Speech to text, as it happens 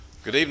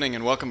Good evening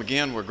and welcome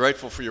again. We're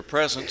grateful for your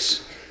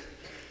presence.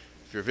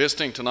 If you're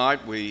visiting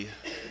tonight, we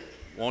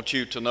want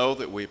you to know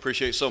that we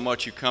appreciate so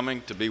much you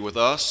coming to be with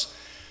us.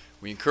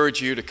 We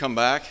encourage you to come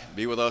back,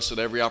 be with us at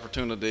every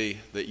opportunity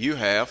that you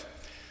have.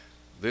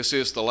 This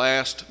is the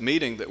last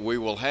meeting that we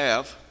will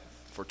have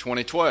for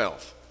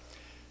 2012.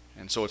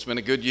 And so it's been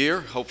a good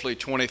year. Hopefully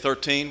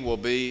 2013 will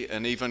be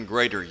an even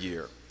greater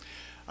year.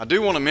 I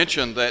do want to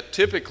mention that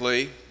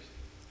typically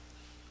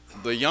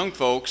the young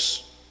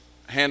folks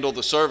handle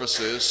the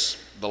services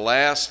the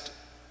last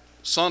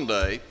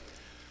Sunday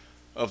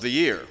of the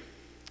year.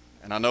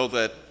 And I know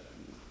that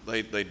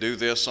they do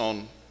this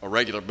on a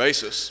regular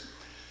basis.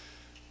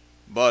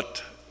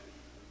 But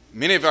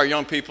many of our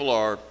young people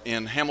are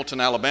in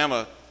Hamilton,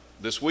 Alabama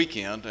this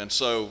weekend. And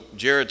so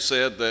Jared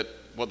said that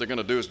what they're going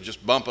to do is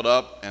just bump it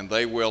up and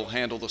they will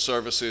handle the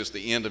services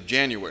the end of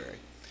January.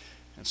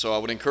 And so I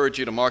would encourage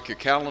you to mark your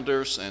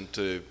calendars and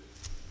to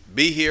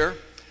be here.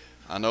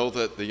 I know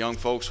that the young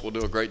folks will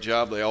do a great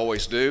job. They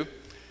always do.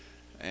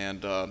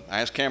 And I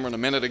asked Cameron a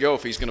minute ago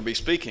if he's going to be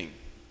speaking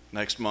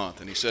next month,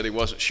 and he said he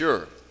wasn't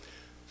sure.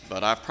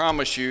 But I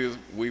promise you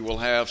we will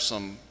have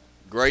some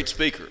great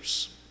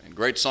speakers and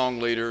great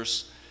song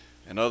leaders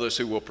and others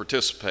who will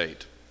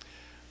participate.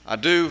 I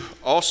do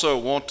also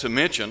want to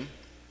mention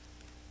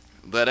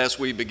that as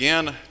we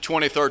begin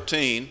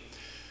 2013,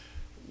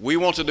 we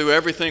want to do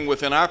everything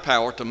within our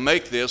power to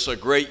make this a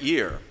great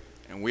year.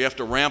 And we have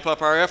to ramp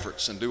up our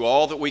efforts and do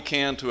all that we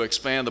can to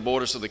expand the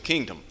borders of the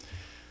kingdom.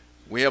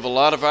 We have a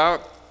lot of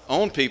our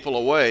own people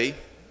away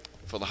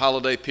for the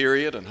holiday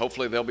period, and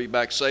hopefully they'll be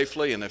back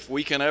safely. And if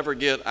we can ever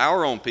get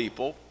our own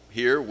people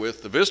here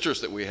with the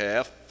visitors that we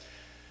have,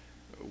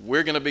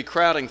 we're going to be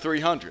crowding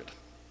 300.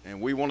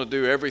 And we want to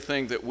do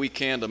everything that we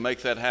can to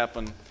make that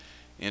happen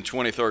in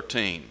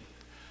 2013.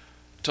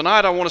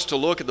 Tonight I want us to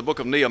look at the book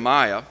of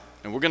Nehemiah,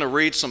 and we're going to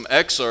read some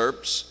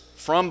excerpts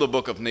from the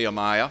book of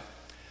Nehemiah.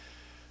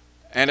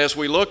 And as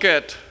we look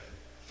at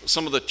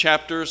some of the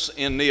chapters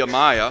in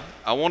Nehemiah,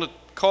 I want to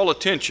call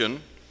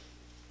attention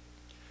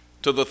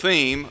to the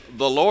theme,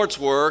 the Lord's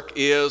work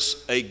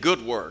is a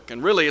good work.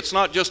 And really, it's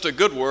not just a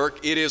good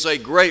work, it is a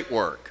great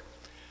work.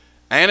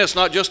 And it's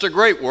not just a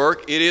great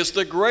work, it is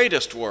the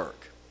greatest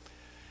work.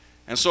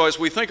 And so as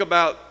we think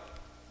about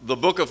the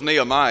book of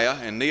Nehemiah,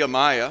 and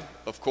Nehemiah,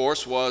 of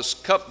course, was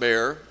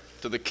cupbearer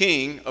to the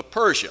king of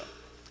Persia.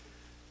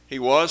 He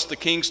was the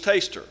king's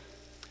taster.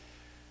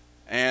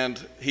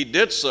 And he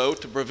did so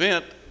to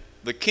prevent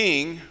the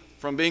king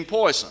from being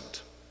poisoned.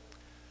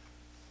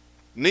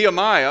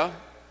 Nehemiah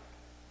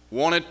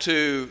wanted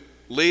to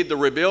lead the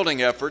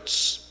rebuilding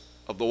efforts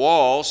of the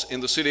walls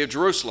in the city of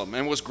Jerusalem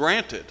and was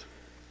granted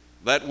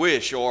that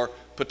wish or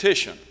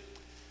petition.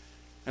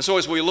 And so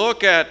as we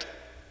look at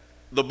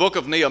the book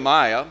of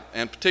Nehemiah,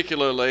 and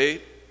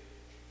particularly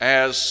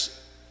as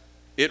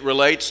it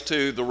relates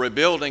to the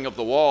rebuilding of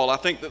the wall, I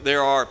think that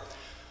there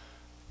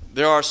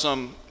are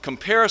some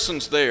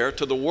comparisons there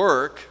to the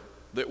work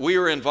that we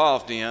are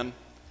involved in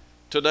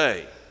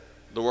today,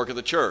 the work of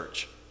the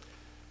church.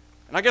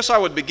 And I guess I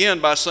would begin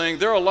by saying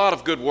there are a lot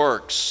of good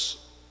works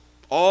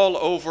all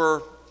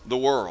over the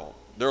world.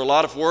 There are a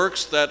lot of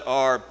works that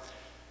are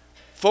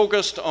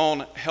focused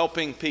on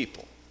helping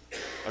people.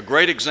 A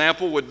great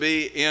example would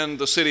be in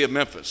the city of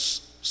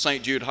Memphis,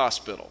 St. Jude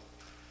Hospital.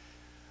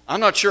 I'm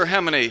not sure how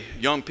many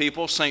young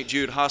people St.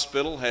 Jude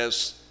Hospital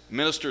has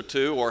ministered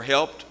to or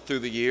helped through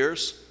the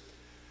years.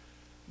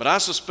 But I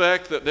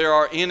suspect that there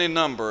are any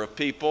number of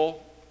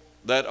people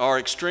that are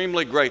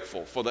extremely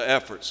grateful for the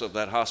efforts of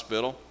that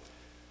hospital.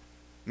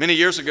 Many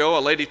years ago, a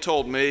lady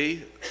told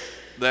me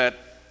that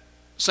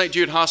St.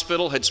 Jude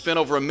Hospital had spent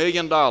over $1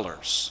 million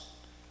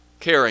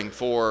caring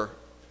for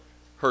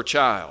her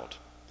child.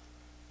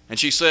 And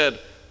she said,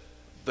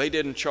 they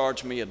didn't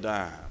charge me a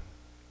dime.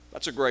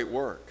 That's a great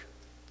work.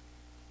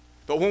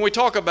 But when we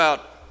talk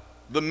about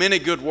the many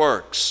good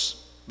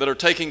works that are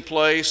taking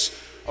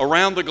place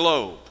around the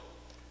globe,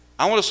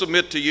 I want to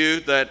submit to you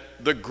that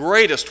the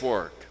greatest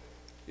work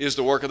is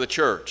the work of the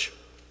church.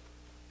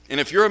 And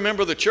if you're a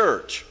member of the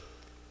church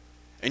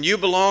and you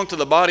belong to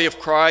the body of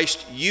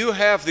Christ, you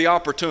have the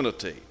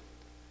opportunity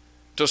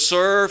to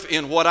serve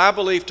in what I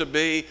believe to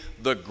be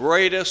the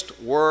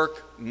greatest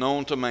work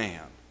known to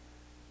man.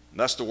 And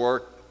that's the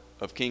work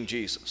of King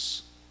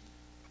Jesus.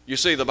 You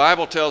see, the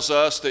Bible tells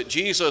us that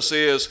Jesus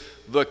is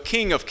the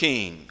King of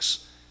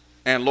Kings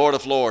and Lord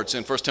of Lords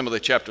in 1 Timothy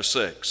chapter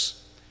 6.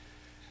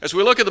 As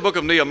we look at the book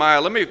of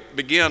Nehemiah, let me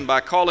begin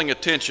by calling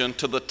attention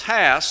to the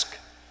task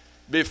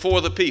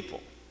before the people.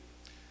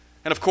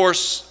 And of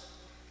course,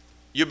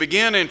 you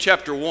begin in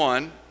chapter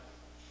 1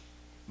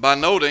 by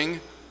noting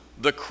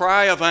the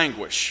cry of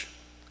anguish.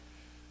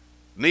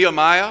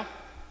 Nehemiah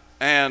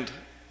and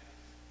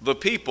the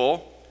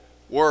people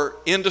were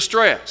in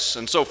distress.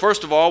 And so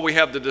first of all, we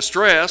have the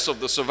distress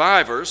of the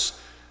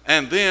survivors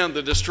and then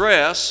the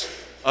distress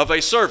of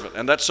a servant.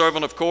 And that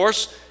servant, of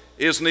course,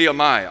 is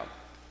Nehemiah.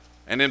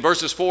 And in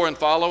verses 4 and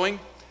following,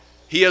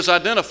 he is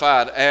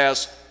identified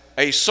as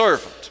a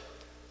servant.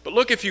 But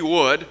look, if you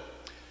would,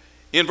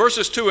 in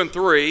verses 2 and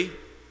 3,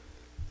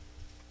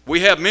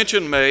 we have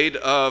mention made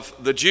of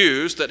the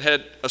Jews that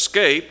had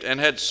escaped and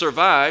had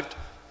survived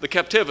the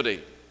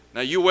captivity.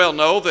 Now, you well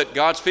know that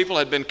God's people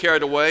had been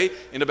carried away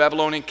into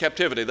Babylonian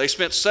captivity. They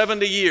spent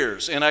 70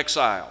 years in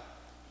exile.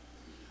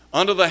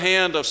 Under the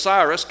hand of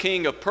Cyrus,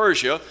 king of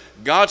Persia,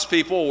 God's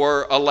people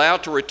were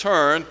allowed to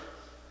return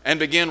and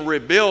begin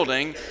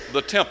rebuilding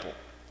the temple.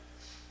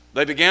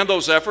 They began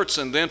those efforts,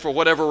 and then for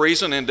whatever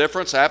reason,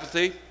 indifference,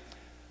 apathy,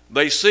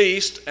 they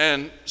ceased.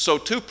 And so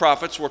 2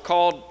 prophets were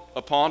called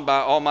upon by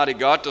Almighty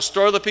God to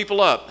stir the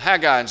people up,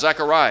 Haggai and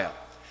Zechariah.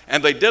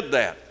 And they did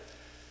that.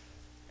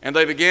 And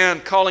they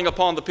began calling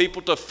upon the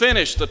people to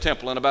finish the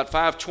temple in about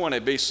 520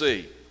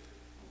 BC.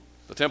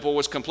 The temple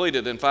was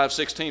completed in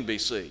 516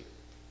 BC.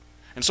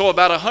 And so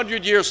about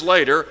 100 years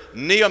later,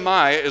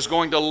 Nehemiah is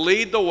going to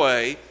lead the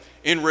way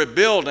in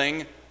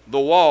rebuilding the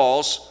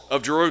walls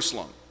of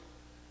Jerusalem.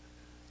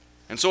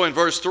 And so in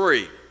verse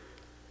 3,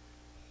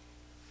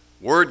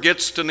 word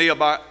gets to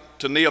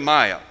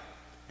Nehemiah.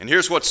 And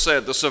here's what's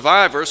said: the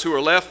survivors who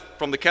are left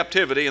from the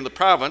captivity in the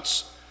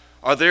province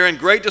are there in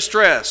great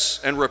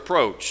distress and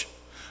reproach.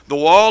 The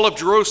wall of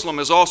Jerusalem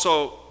is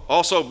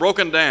also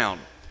broken down,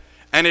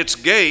 and its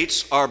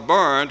gates are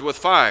burned with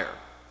fire.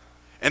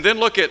 And then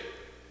look at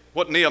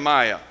what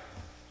Nehemiah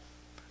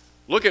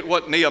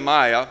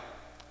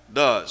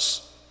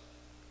does.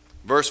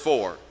 Verse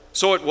 4.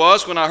 So it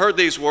was when I heard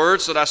these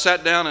words that I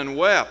sat down and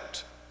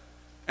wept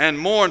and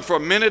mourned for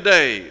many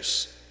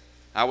days.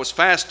 I was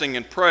fasting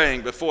and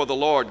praying before the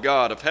Lord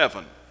God of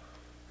heaven.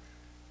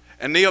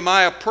 And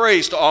Nehemiah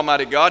prays to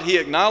Almighty God. He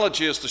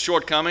acknowledges the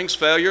shortcomings,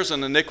 failures,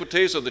 and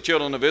iniquities of the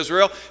children of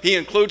Israel. He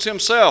includes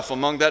himself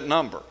among that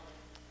number.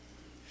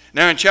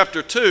 Now in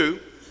chapter 2,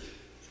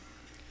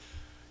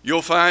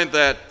 you'll find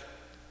that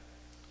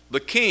the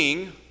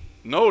king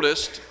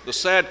noticed the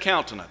sad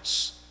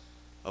countenance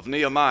of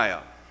Nehemiah,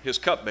 his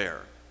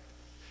cupbearer.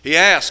 He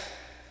asked,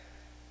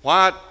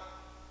 why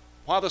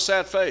the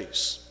sad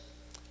face?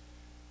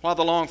 Why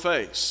the long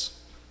face?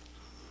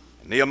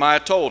 And Nehemiah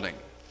told him.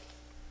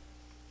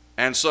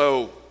 And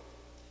so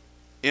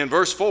in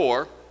verse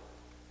 4,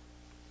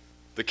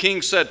 the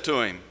king said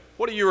to him,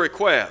 what do you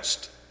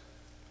request?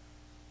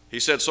 He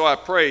said, so I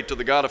prayed to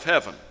the God of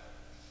heaven.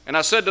 And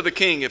I said to the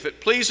king, if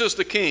it pleases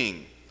the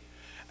king,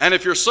 and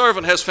if your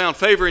servant has found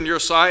favor in your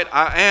sight,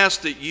 I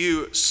ask that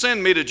you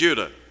send me to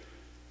Judah,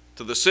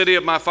 to the city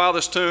of my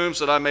father's tombs,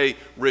 that I may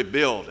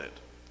rebuild it.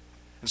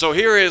 And so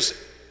here is,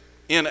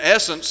 in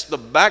essence, the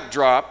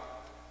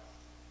backdrop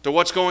to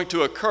what's going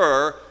to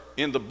occur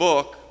in the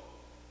book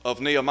of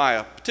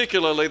Nehemiah,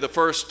 particularly the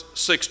first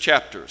 6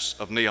 chapters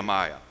of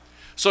Nehemiah.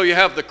 So you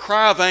have the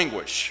cry of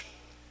anguish,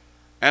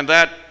 and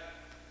that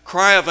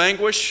cry of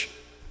anguish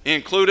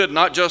included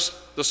not just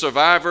the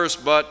survivors,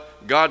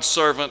 but God's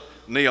servant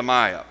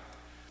Nehemiah.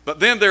 But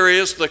then there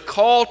is the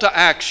call to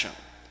action.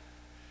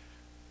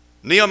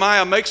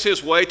 Nehemiah makes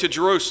his way to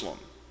Jerusalem.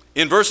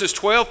 In verses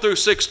 12 through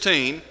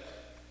 16,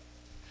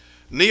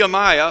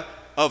 Nehemiah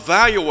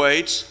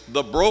evaluates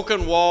the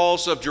broken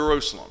walls of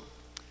Jerusalem.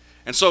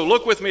 And so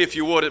look with me, if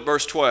you would, at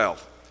verse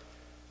 12.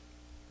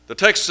 The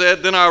text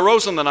said, then I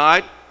arose in the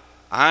night,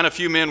 I and a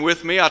few men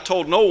with me. I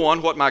told no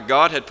one what my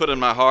God had put in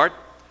my heart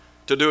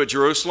to do at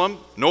Jerusalem,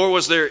 nor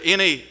was there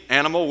any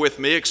animal with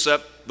me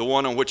except the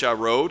one on which I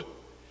rode.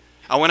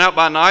 I went out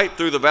by night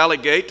through the valley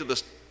gate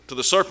to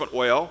the serpent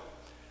well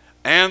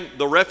and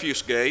the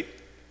refuse gate,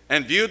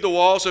 and viewed the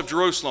walls of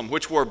Jerusalem,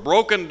 which were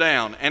broken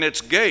down, and its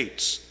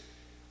gates,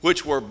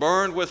 which were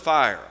burned with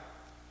fire.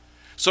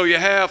 So you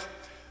have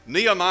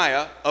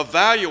Nehemiah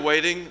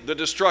evaluating the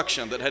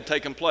destruction that had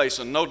taken place,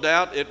 and no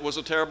doubt it was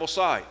a terrible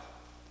sight.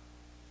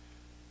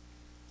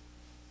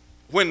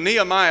 When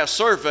Nehemiah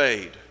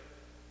surveyed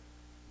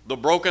the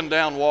broken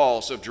down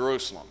walls of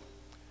Jerusalem,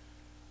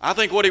 I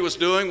think what he was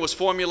doing was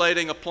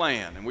formulating a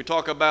plan. And we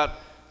talk about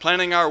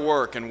planning our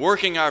work and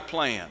working our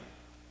plan.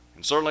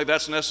 And certainly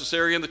that's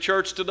necessary in the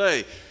church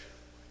today.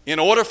 In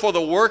order for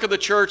the work of the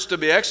church to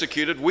be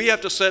executed, we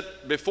have to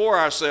set before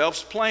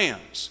ourselves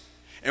plans.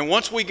 And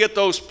once we get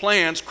those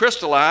plans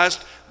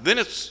crystallized, then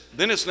it's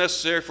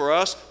necessary for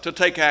us to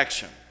take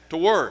action, to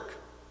work.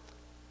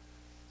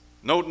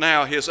 Note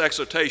now his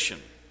exhortation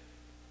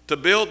to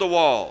build the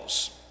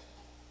walls.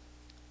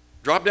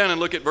 Drop down and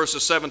look at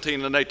verses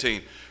 17 and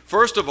 18.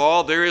 First of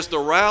all, there is the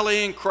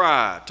rallying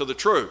cry to the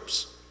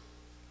troops.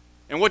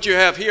 And what you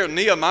have here,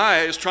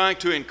 Nehemiah is trying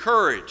to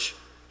encourage.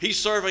 He's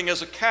serving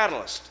as a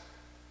catalyst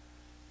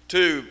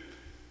to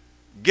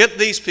get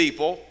these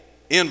people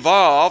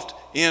involved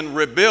in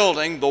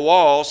rebuilding the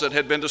walls that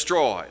had been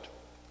destroyed.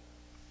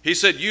 He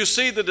said, you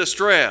see the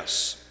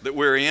distress that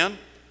we're in,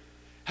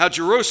 how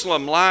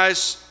Jerusalem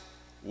lies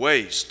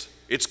waste.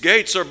 Its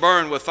gates are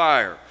burned with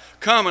fire.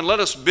 Come and let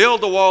us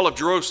build the wall of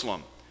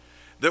Jerusalem,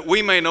 that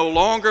we may no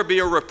longer be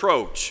a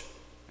reproach.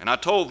 And I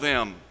told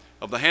them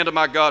of the hand of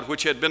my God,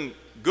 which had been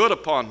good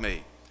upon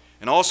me,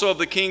 and also of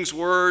the king's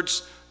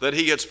words that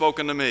he had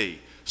spoken to me.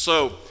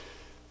 So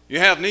you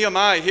have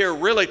Nehemiah here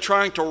really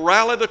trying to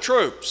rally the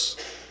troops.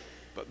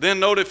 But then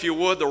note, if you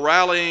would, the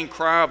rallying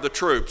cry of the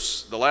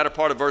troops, the latter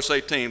part of verse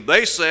 18.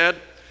 They said,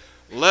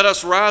 let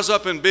us rise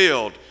up and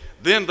build.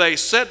 Then they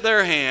set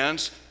their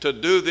hands to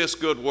do this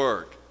good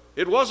work.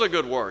 It was a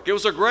good work. It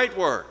was a great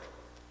work.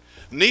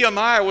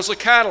 Nehemiah was a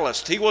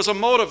catalyst. He was a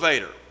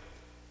motivator.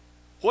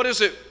 What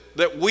is it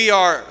that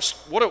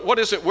what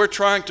is it we're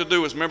trying to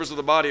do as members of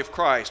the body of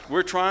Christ?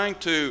 We're trying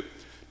to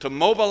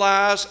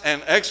mobilize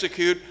and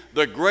execute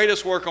the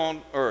greatest work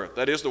on earth.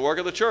 That is the work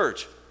of the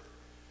church.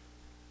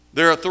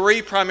 There are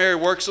three primary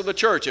works of the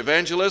church: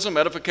 evangelism,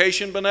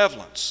 edification,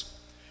 benevolence.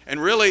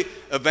 And really,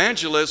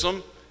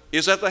 evangelism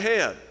is at the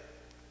head.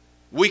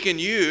 We can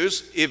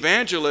use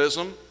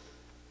evangelism,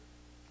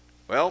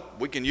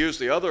 we can use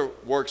the other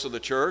works of the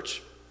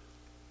church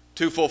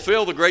to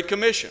fulfill the Great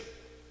Commission.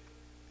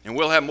 And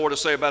we'll have more to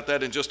say about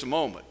that in just a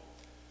moment.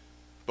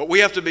 But we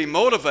have to be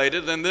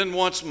motivated, and then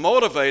once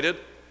motivated,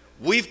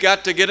 we've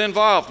got to get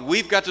involved.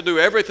 We've got to do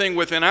everything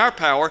within our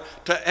power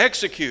to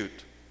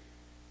execute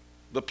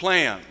the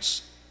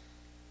plans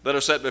that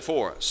are set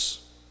before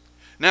us.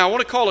 Now, I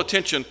want to call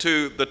attention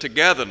to the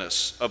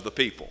togetherness of the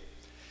people.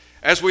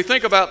 As we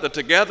think about the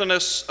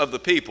togetherness of the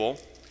people,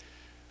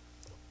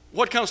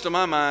 what comes to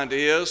my mind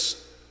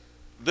is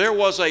there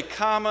was a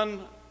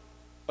common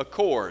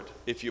accord,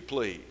 if you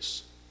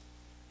please,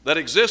 that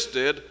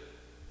existed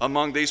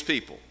among these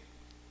people.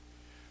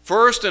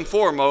 First and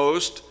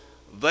foremost,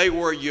 they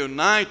were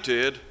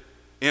united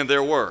in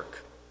their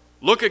work.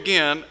 Look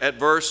again at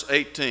verse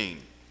 18.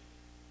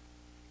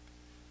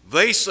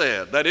 They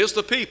said, that is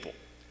the people,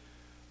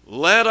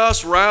 let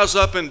us rise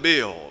up and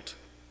build.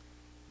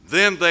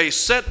 Then they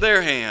set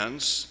their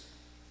hands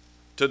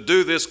to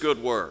do this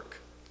good work.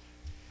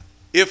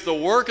 If the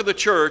work of the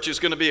church is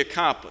going to be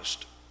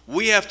accomplished,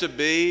 we have to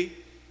be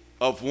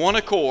of one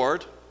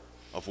accord,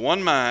 of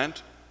one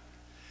mind,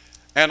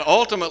 and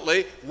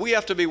ultimately we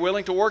have to be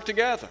willing to work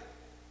together.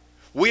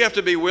 We have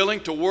to be willing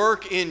to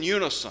work in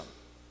unison.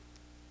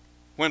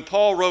 When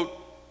Paul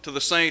wrote to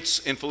the saints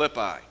in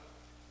Philippi,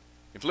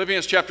 in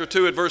Philippians chapter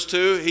 2 at verse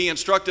 2, he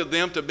instructed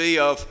them to be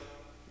of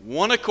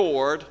one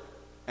accord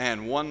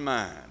and one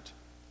mind.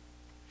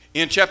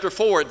 In chapter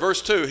 4 at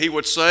verse 2, he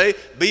would say,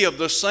 be of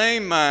the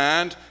same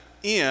mind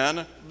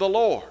in the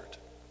Lord.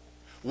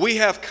 We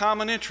have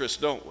common interests,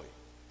 don't we?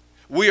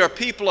 We are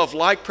people of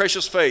like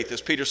precious faith,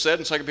 as Peter said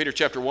in 2 Peter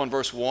chapter 1,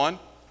 verse 1.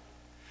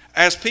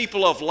 As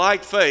people of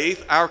like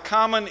faith, our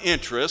common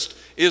interest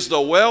is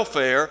the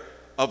welfare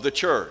of the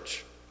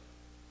church.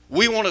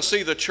 We want to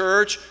see the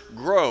church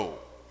grow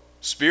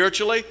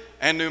spiritually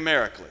and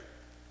numerically.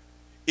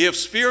 If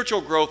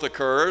spiritual growth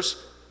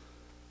occurs,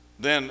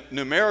 then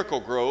numerical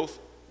growth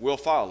will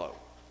follow.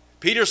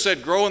 Peter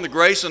said, grow in the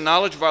grace and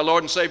knowledge of our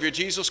Lord and Savior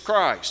Jesus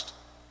Christ.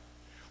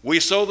 We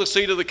sow the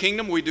seed of the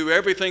kingdom. We do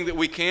everything that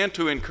we can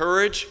to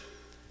encourage,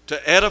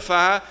 to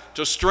edify,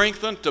 to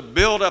strengthen, to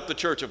build up the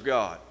church of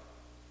God.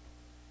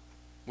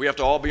 We have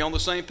to all be on the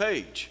same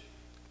page.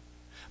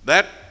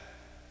 That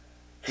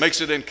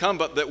makes it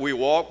incumbent that we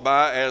walk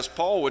by, as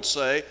Paul would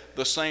say,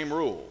 the same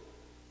rule.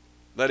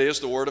 That is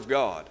the Word of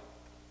God.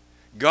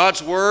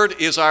 God's Word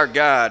is our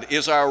guide,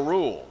 is our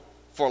rule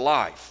for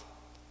life.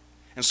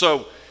 And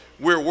so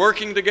we're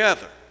working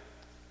together.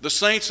 The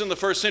saints in the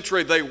first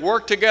century, they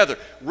worked together.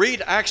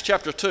 Read Acts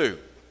chapter 2.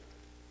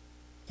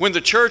 When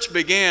the church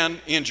began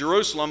in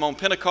Jerusalem on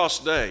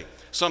Pentecost Day,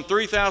 some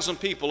 3,000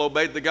 people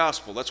obeyed the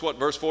gospel. That's what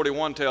verse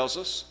 41 tells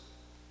us.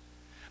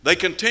 They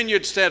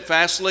continued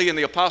steadfastly in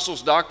the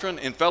apostles' doctrine,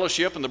 in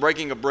fellowship, in the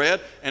breaking of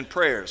bread, and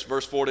prayers,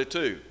 verse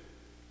 42.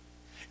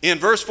 In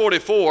verse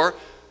 44,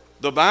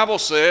 the Bible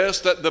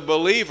says that the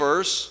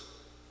believers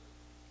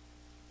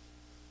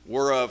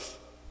were of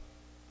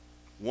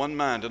one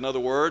mind. In other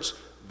words,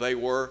 they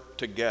were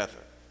together.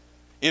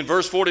 In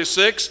verse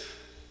 46,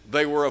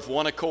 they were of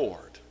one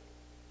accord.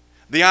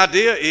 The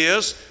idea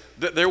is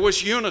that there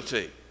was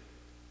unity.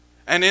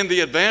 And in the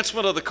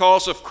advancement of the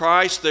cause of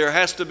Christ, there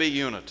has to be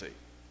unity. It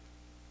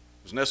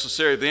was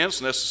necessary then,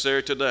 it's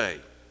necessary today.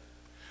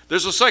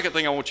 There's a second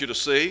thing I want you to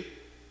see,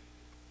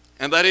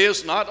 and that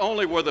is not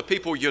only were the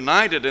people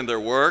united in their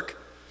work,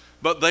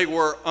 but they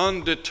were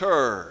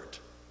undeterred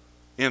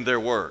in their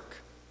work.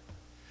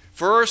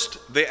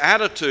 First, the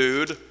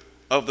attitude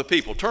of the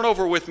people. Turn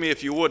over with me,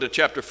 if you would, to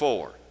chapter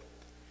 4.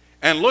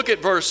 And look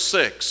at verse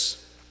 6.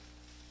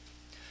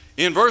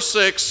 In verse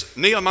 6,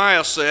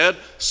 Nehemiah said,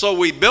 so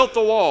we built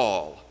the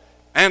wall,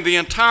 and the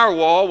entire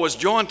wall was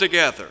joined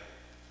together,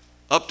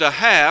 up to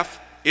half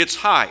its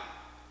height.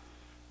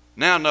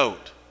 Now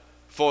note,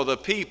 for the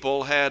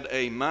people had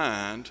a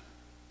mind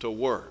to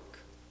work.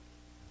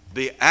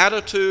 The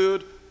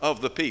attitude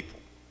of the people.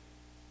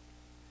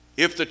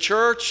 If the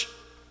church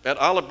at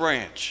Olive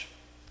Branch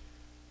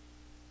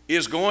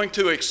is going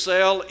to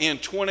excel in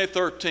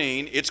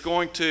 2013, it's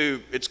going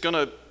to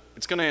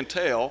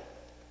entail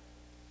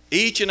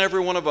each and every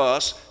one of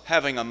us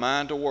having a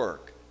mind to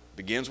work. It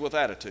begins with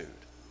attitude.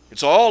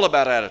 It's all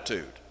about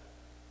attitude.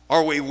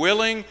 Are we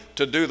willing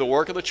to do the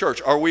work of the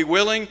church? Are we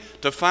willing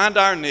to find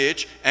our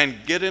niche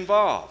and get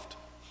involved?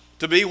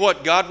 To be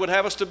what God would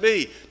have us to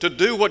be, to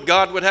do what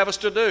God would have us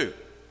to do.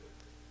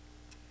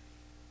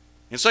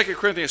 In 2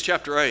 Corinthians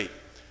chapter 8,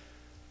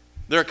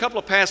 there are a couple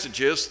of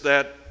passages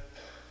that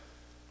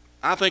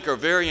I think are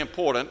very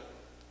important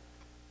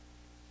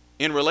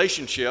in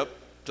relationship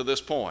to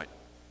this point.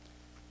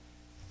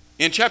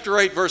 In chapter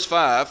 8, verse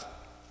 5,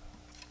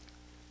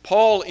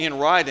 Paul, in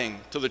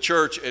writing to the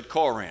church at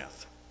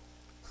Corinth,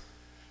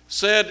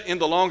 said in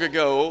the long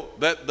ago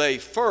that they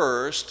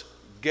first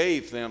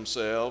gave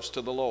themselves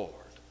to the Lord.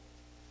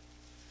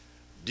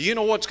 Do you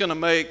know what's going to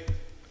make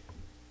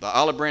the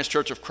Olive Branch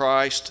Church of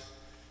Christ?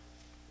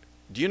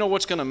 Do you know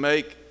what's going to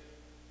make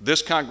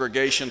this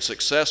congregation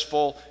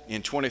successful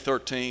in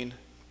 2013?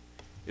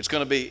 It's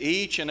going to be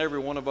each and every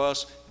one of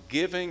us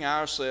giving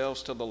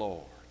ourselves to the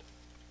Lord.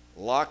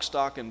 Lock,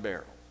 stock, and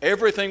barrel.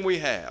 Everything we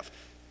have.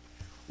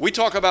 We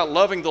talk about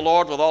loving the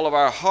Lord with all of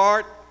our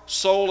heart,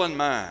 soul, and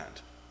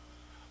mind.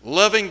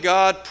 Loving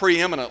God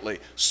preeminently.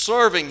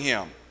 Serving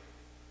Him.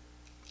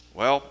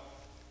 Well,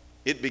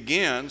 it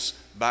begins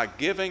by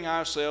giving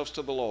ourselves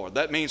to the Lord.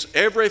 That means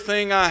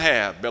everything I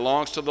have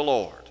belongs to the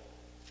Lord.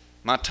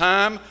 My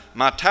time,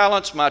 my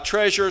talents, my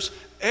treasures,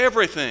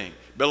 everything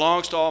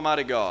belongs to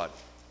Almighty God.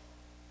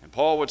 And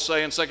Paul would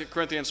say in 2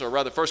 Corinthians, or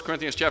rather 1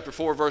 Corinthians chapter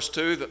 4, verse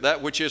 2, that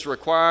that which is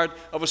required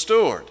of a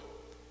steward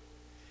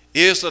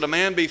is that a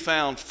man be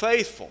found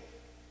faithful.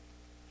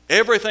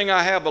 Everything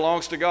I have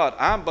belongs to God.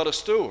 I'm but a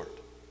steward.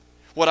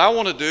 What I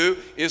want to do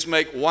is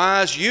make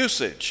wise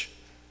usage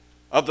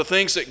of the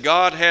things that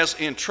God has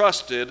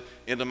entrusted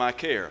into my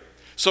care.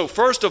 So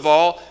first of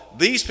all,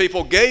 these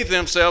people gave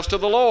themselves to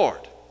the Lord.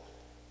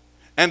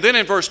 And then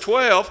in verse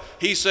 12,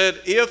 he said,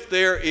 if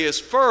there is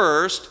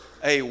first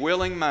a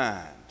willing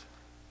mind.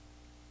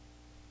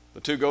 The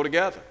two go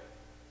together.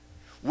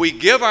 We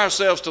give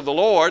ourselves to the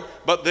Lord,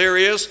 but there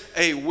is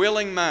a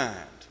willing mind.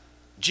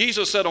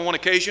 Jesus said on one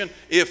occasion,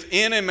 if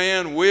any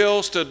man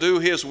wills to do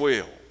his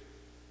will.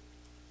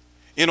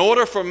 In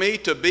order for me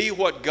to be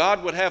what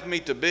God would have me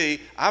to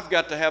be, I've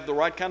got to have the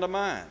right kind of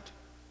mind.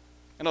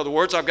 In other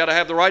words, I've got to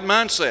have the right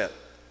mindset.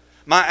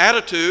 My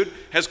attitude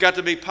has got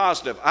to be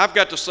positive. I've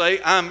got to say,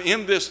 I'm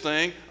in this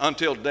thing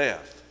until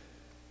death.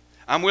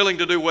 I'm willing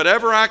to do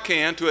whatever I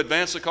can to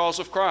advance the cause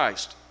of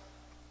Christ.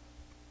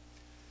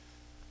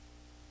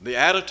 The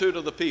attitude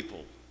of the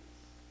people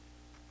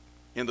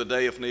in the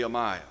day of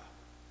Nehemiah.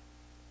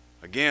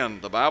 Again,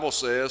 the Bible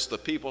says the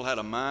people had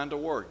a mind to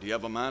work. Do you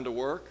have a mind to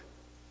work?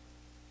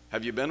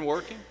 Have you been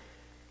working?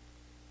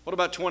 What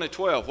about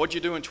 2012? What did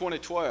you do in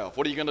 2012?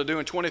 What are you going to do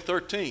in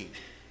 2013?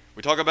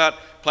 We talk about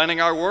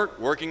planning our work,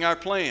 working our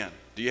plan.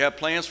 Do you have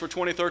plans for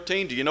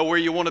 2013? Do you know where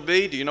you want to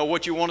be? Do you know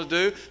what you want to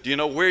do? Do you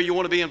know where you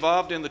want to be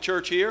involved in the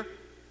church here?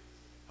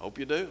 Hope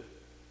you do.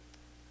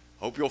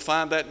 Hope you'll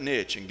find that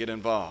niche and get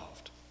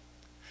involved.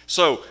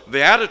 So,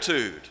 the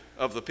attitude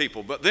of the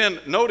people. But then,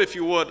 note if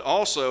you would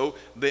also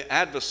the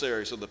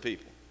adversaries of the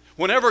people.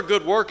 Whenever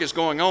good work is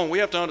going on, we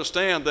have to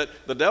understand that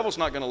the devil's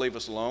not going to leave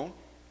us alone.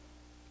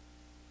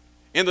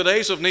 In the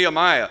days of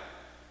Nehemiah,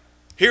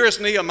 here is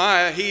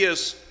Nehemiah. He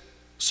is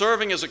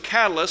serving as a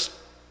catalyst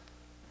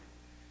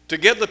to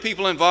get the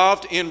people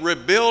involved in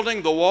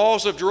rebuilding the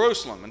walls of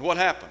Jerusalem. And what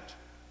happened?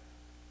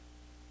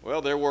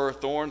 Well, there were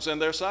thorns in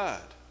their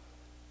side.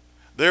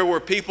 There were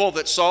people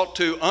that sought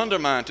to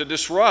undermine, to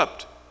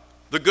disrupt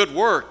the good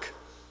work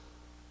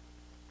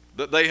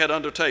that they had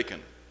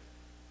undertaken.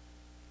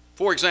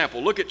 For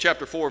example, look at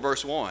chapter 4,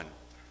 verse 1.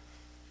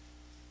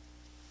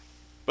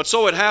 But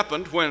so it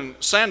happened when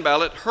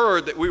Sanballat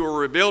heard that we were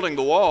rebuilding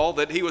the wall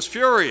that he was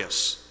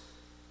furious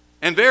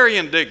and very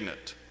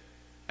indignant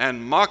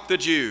and mocked the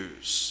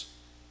Jews.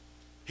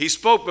 He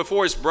spoke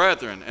before his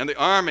brethren and the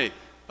army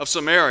of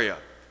Samaria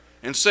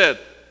and said,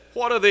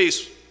 what are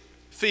these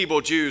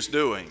feeble Jews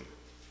doing?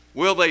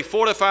 Will they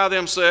fortify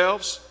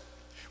themselves?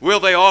 Will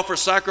they offer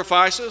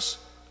sacrifices?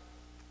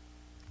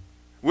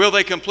 Will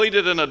they complete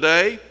it in a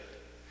day?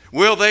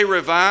 Will they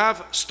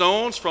revive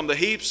stones from the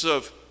heaps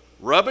of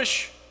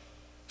rubbish?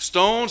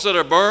 Stones that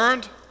are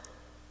burned?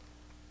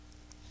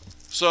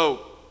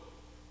 So,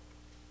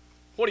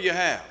 what do you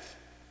have?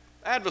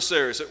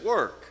 Adversaries at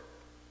work.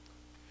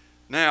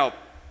 Now,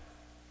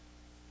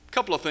 a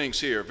couple of things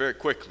here very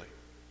quickly.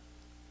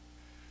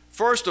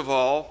 First of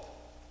all,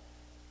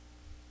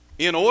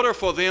 in order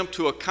for them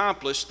to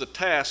accomplish the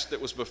task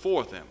that was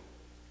before them,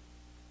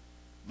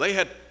 they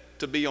had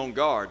to be on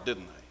guard,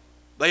 didn't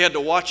they? They had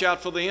to watch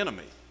out for the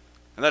enemy.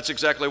 And that's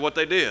exactly what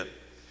they did.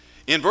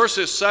 In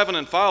verses 7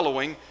 and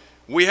following,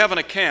 we have an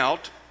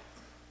account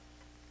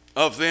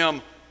of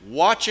them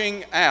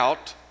watching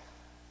out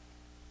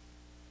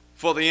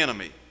for the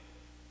enemy.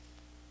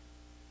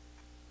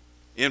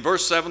 In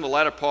verse 7, the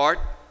latter part,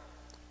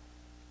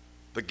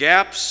 the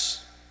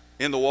gaps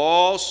in the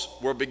walls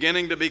were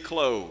beginning to be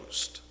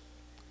closed.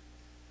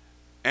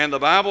 And the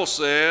Bible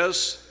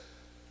says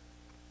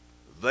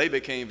they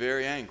became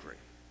very angry.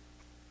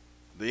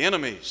 The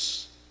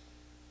enemies,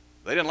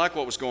 they didn't like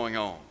what was going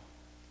on.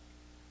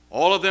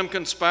 All of them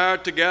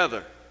conspired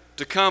together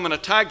to come and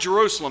attack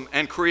Jerusalem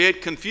and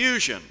create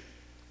confusion.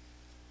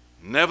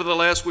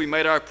 Nevertheless, we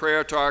made our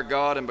prayer to our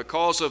God, and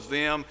because of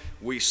them,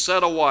 we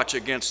set a watch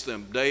against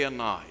them day and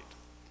night.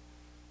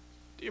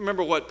 Do you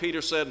remember what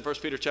Peter said in 1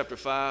 Peter chapter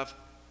 5?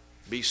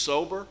 Be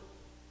sober,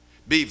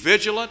 be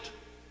vigilant,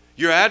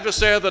 Your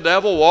adversary, the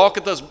devil,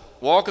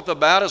 walketh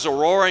about as a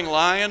roaring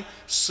lion,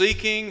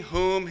 seeking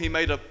whom he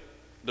may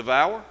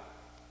devour.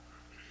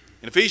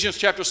 In Ephesians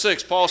chapter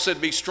 6, Paul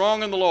said, be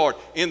strong in the Lord,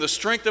 in the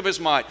strength of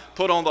his might.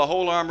 Put on the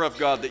whole armor of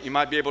God, that you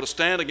might be able to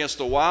stand against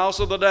the wiles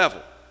of the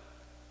devil.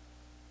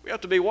 We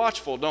have to be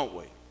watchful, don't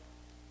we?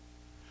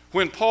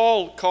 When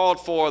Paul called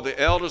for the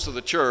elders of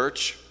the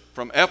church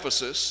from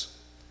Ephesus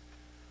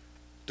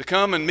to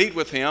come and meet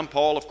with him,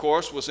 Paul, of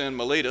course, was in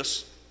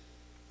Miletus.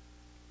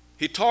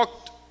 He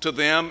talked to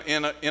them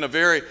in a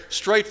very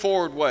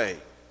straightforward way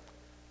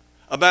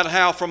about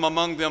how from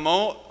among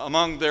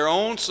their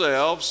own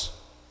selves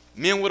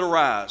men would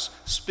arise,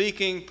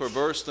 speaking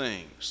perverse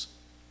things,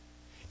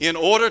 in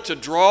order to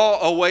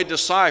draw away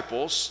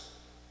disciples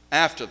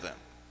after them.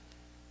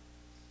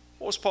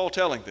 What was Paul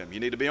telling them? You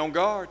need to be on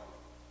guard.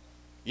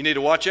 You need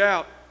to watch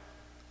out.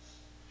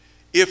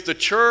 If the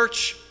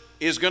church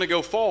is going to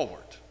go forward,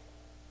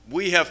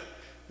 we have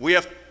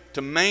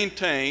to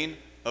maintain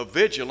a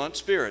vigilant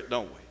spirit,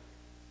 don't we?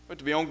 We have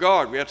to be on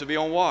guard. We have to be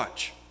on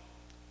watch.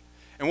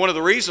 And one of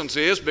the reasons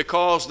is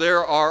because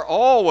there are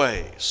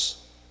always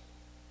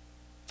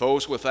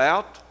foes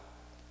without,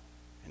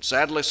 and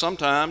sadly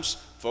sometimes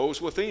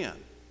foes within.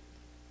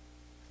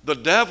 The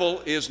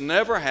devil is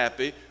never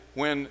happy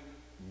when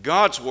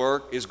God's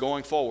work is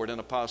going forward in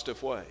a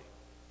positive way.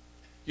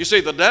 You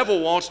see, the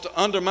devil wants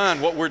to undermine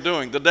what we're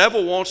doing. The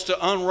devil wants to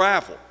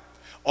unravel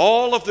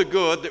all of the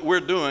good that we're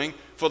doing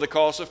for the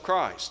cause of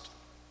Christ.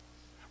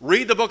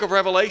 Read the book of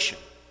Revelation.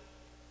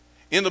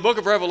 In the book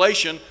of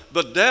Revelation,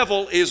 the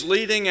devil is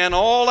leading an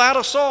all-out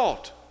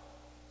assault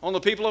on the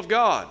people of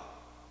God.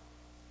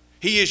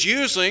 He is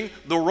using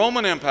the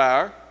Roman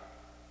Empire.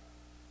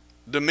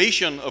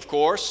 Domitian, of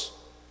course,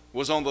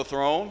 was on the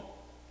throne.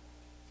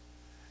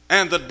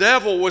 And the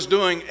devil was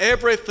doing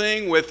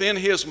everything within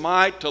his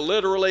might to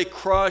literally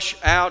crush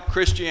out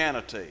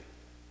Christianity.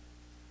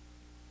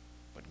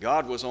 But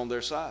God was on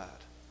their side.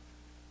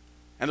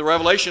 And the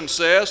Revelation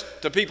says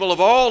to people of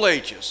all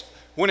ages,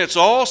 when it's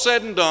all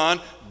said and done,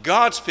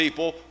 God's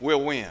people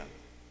will win.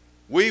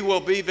 We will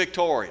be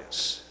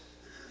victorious.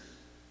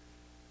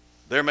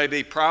 There may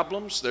be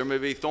problems, there may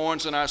be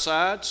thorns in our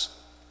sides.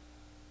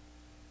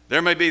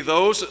 There may be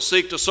those that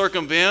seek to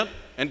circumvent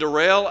and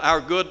derail our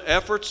good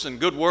efforts and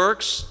good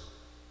works,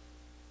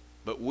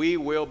 but we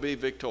will be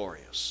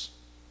victorious.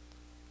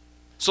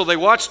 So they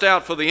watched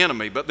out for the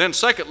enemy. But then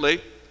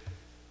secondly,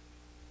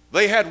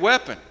 they had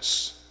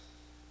weapons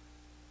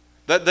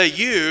that they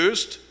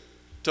used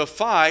to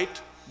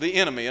fight the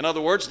enemy. In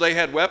other words, they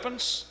had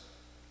weapons,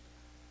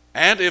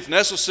 and if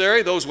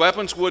necessary, those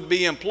weapons would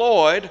be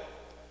employed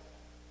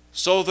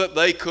so that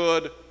they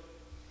could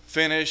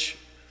finish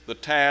the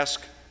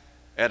task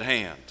at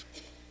hand.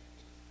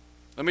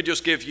 Let me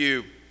just give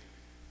you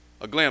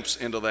a glimpse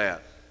into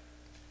that.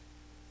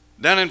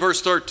 Down in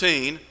verse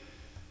 13,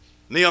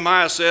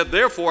 Nehemiah said,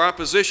 therefore I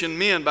positioned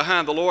men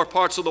behind the lower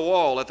parts of the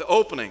wall at the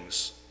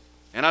openings,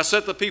 and I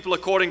set the people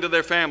according to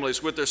their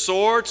families with their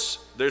swords,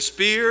 their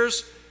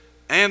spears,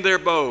 and their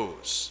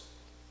bows.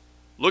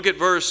 Look at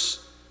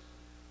verse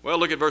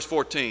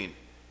 14.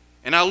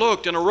 And I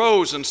looked and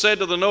arose and said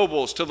to the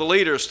nobles, to the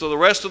leaders, to the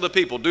rest of the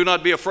people, do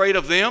not be afraid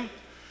of them.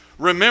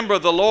 Remember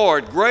the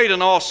Lord, great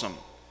and awesome,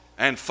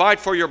 and fight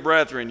for your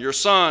brethren, your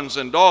sons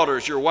and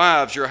daughters, your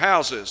wives, your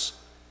houses.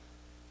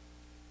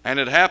 And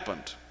it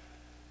happened,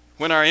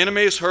 when our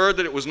enemies heard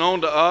that it was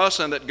known to us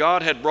and that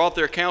God had brought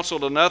their counsel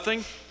to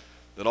nothing,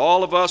 that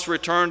all of us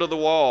returned to the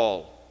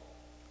wall,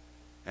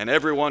 and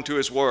everyone to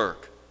his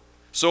work.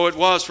 So it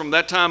was from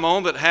that time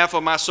on that half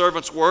of my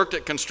servants worked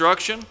at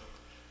construction,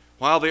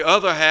 while the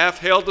other half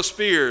held the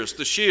spears,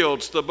 the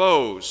shields, the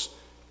bows,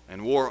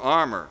 and wore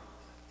armor.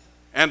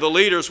 And the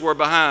leaders were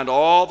behind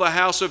all the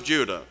house of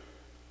Judah,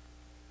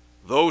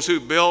 those who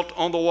built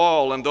on the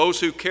wall and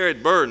those who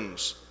carried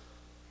burdens,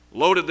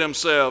 loaded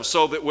themselves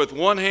so that with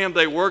one hand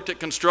they worked at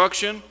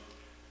construction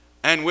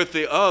and with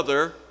the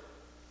other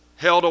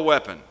held a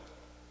weapon.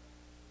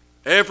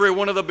 Every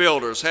one of the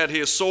builders had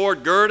his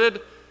sword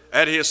girded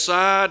at his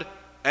side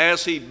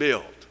as he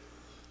built.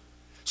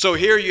 So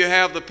here you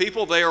have the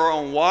people, they are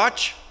on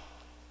watch,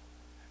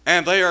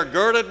 and they are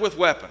girded with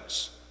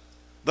weapons.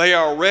 They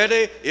are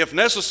ready, if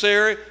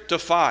necessary, to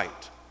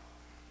fight.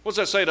 What does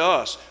that say to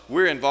us?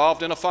 We're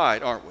involved in a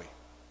fight, aren't we?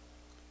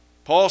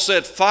 Paul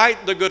said,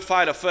 fight the good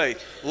fight of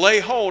faith. Lay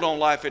hold on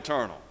life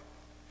eternal.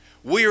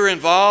 We are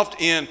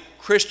involved in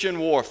Christian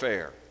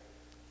warfare.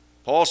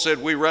 Paul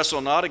said, we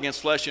wrestle not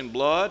against flesh and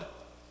blood.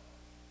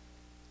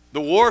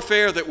 The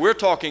warfare that we're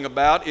talking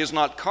about is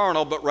not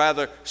carnal, but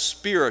rather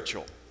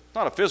spiritual. It's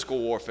not a physical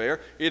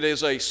warfare. It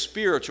is a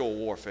spiritual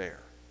warfare.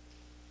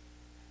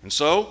 And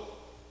so,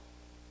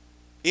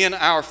 in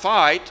our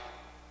fight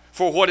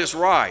for what is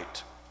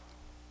right,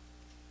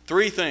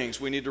 three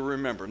things we need to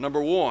remember.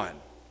 Number one,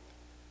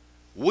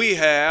 we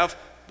have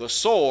the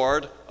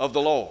sword of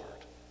the Lord.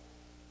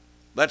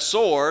 That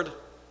sword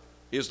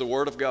is the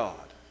Word of God.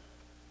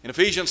 In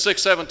Ephesians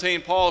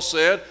 6:17, Paul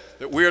said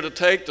that we are to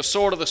take the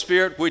sword of the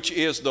Spirit, which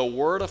is the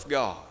Word of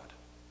God.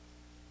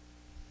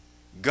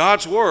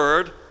 God's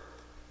Word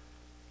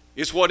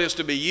is what is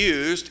to be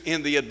used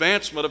in the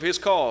advancement of His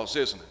cause,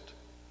 isn't it?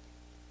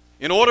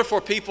 In order for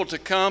people to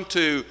come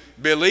to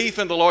belief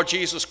in the Lord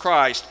Jesus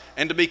Christ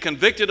and to be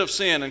convicted of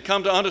sin and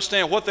come to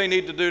understand what they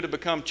need to do to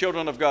become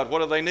children of God, what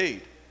do they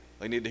need?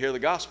 They need to hear the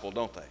gospel,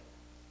 don't they?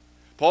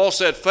 Paul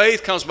said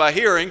faith comes by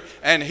hearing,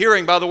 and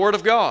hearing by the word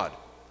of God.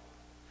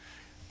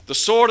 The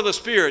sword of the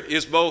Spirit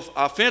is both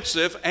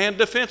offensive and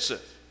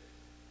defensive.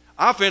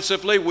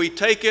 Offensively, we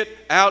take it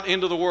out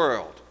into the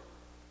world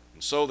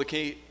and sow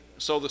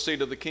the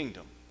seed of the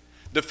kingdom.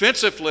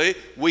 Defensively,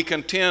 we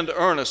contend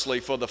earnestly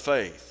for the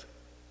faith.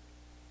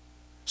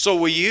 So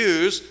we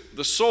use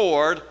the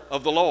sword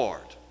of the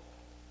Lord.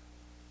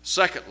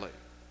 Secondly,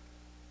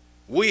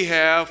 we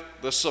have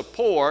the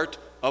support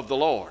of the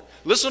Lord.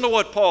 Listen to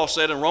what Paul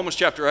said in Romans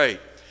chapter 8.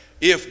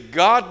 If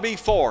God be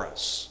for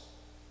us,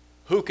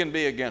 who can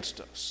be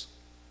against us?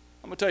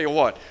 I'm going to tell you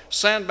what,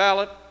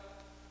 Sanballat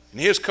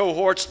and his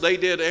cohorts, they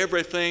did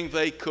everything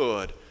they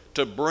could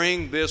to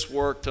bring this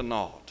work to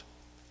naught.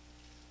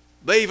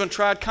 They even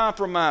tried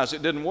compromise.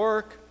 It didn't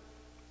work.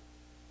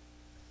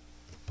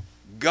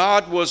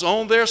 God was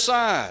on their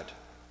side.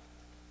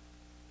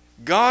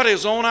 God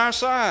is on our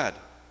side.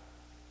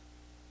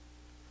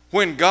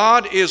 When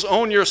God is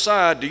on your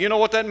side, do you know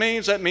what that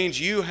means? That means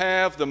you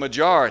have the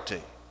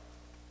majority.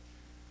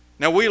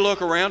 Now we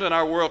look around in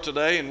our world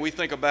today and we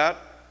think about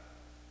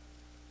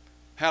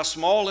how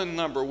small in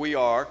number we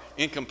are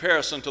in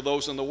comparison to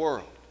those in the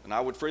world. And I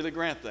would freely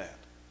grant that.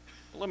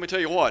 But let me tell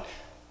you what,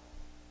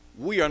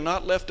 we are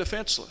not left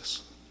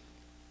defenseless.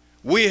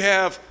 We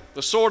have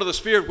the sword of the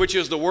Spirit, which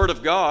is the Word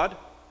of God.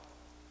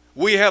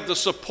 We have the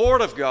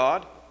support of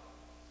God.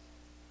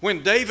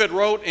 When David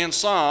wrote in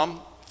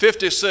Psalm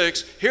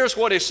 56, here's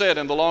what he said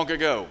in the long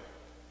ago.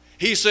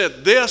 He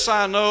said, "This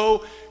I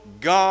know,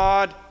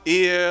 God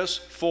is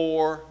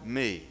for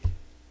me."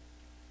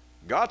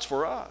 God's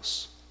for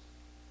us.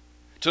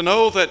 To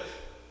know that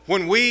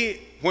when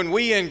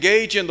we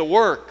engage in the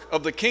work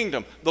of the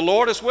kingdom, the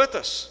Lord is with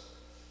us.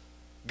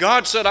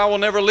 God said, "I will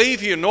never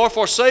leave you nor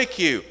forsake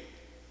you."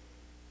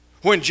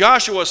 When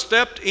Joshua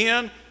stepped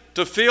in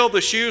to fill the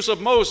shoes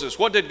of Moses,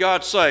 what did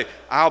God say?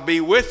 "I'll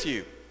be with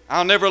you.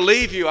 I'll never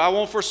leave you. I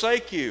won't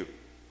forsake you."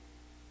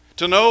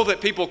 To know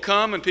that people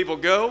come and people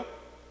go,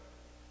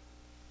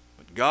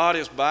 but God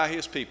is by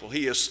His people.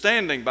 He is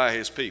standing by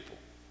His people.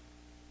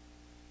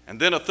 And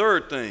then a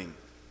third thing.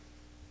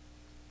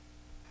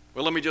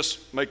 Well, let me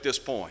just make this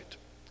point.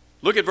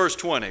 Look at verse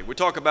 20. We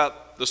talk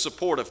about the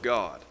support of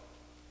God.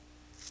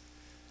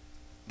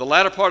 The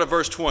latter part of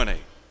verse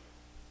 20.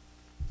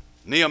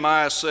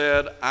 Nehemiah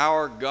said,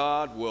 "Our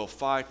God will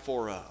fight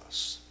for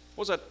us."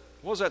 What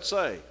does that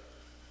say?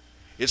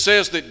 It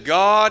says that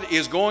God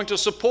is going to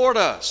support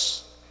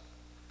us.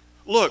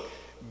 Look,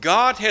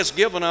 God has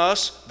given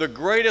us the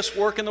greatest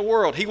work in the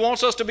world. He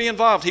wants us to be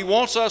involved. He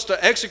wants us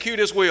to execute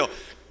His will,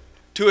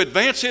 to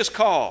advance His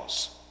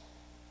cause.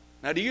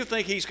 Now, do you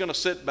think He's going to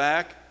sit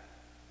back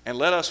and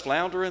let us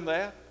flounder in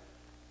that?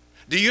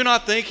 Do you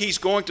not think He's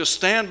going to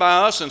stand by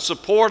us and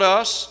support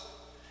us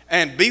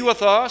and be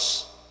with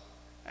us?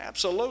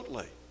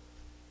 Absolutely.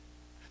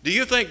 Do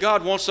you think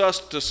God wants us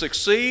to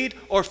succeed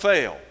or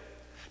fail?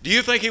 Do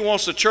you think He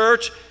wants the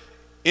church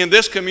in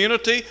this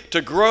community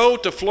to grow,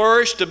 to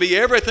flourish, to be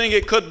everything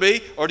it could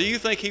be? Or do you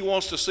think He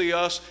wants to see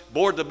us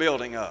board the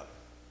building up?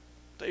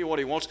 I'll tell you what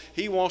He wants.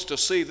 He wants to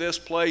see this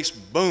place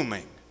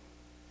booming.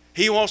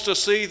 He wants to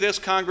see this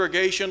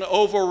congregation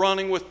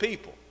overrunning with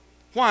people.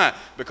 Why?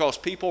 Because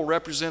people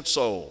represent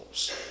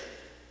souls.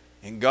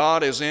 And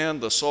God is in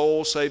the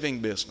soul-saving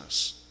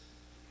business.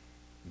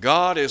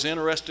 God is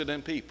interested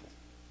in people.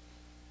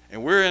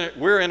 And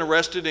we're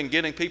interested in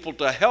getting people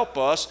to help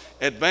us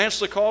advance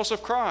the cause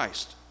of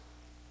Christ.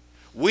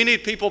 We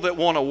need people that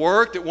want to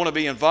work, that want to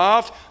be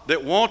involved,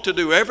 that want to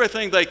do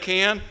everything they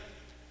can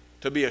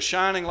to be a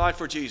shining light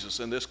for Jesus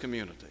in this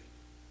community.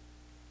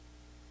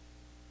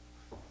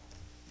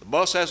 The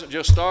bus hasn't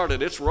just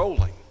started, it's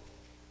rolling.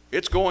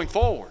 It's going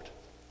forward.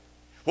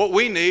 What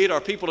we need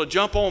are people to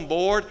jump on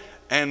board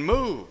and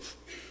move.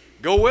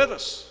 Go with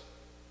us.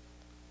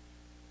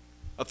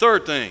 A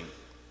third thing,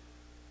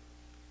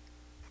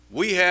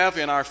 we have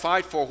in our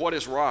fight for what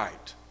is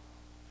right,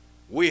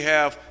 we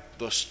have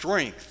the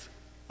strength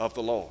of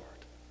the Lord.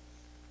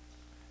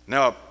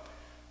 Now,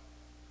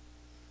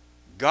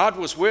 God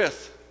was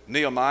with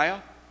Nehemiah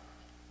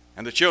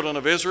and the children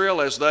of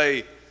Israel as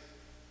they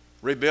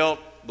rebuilt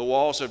the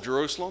walls of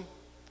Jerusalem.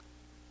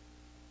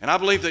 And I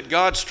believe that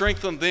God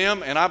strengthened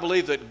them, and I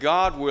believe that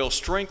God will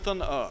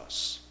strengthen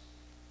us.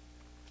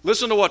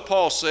 Listen to what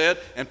Paul said,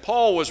 and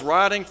Paul was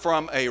writing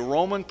from a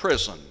Roman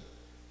prison.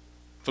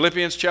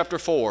 Philippians chapter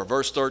 4,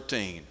 verse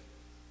 13.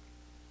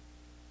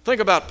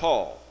 Think about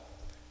Paul.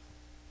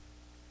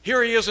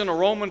 Here he is in a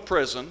Roman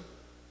prison,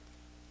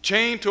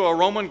 chained to a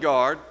Roman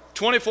guard,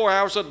 24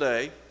 hours a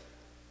day,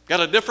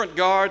 got a different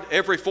guard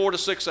every 4 to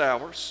 6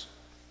 hours.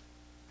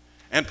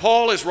 And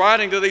Paul is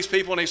writing to these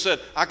people, and he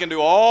said, "I can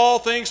do all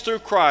things through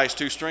Christ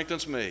who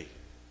strengthens me."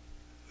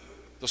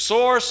 The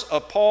source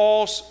of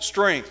Paul's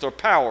strength or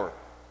power,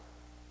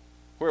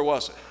 where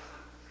was it?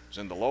 It was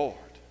in the Lord.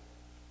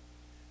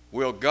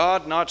 Will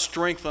God not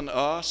strengthen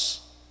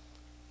us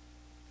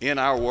in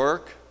our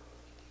work?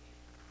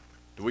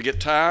 Do we get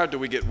tired? Do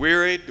we get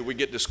wearied? Do we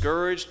get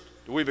discouraged?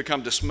 Do we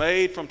become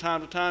dismayed from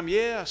time to time?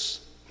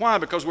 Yes. Why?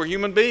 Because we're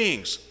human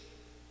beings.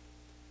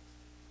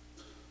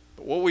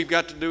 But what we've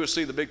got to do is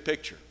see the big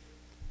picture.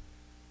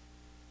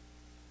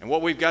 And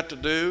what we've got to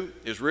do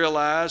is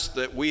realize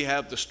that we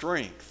have the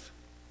strength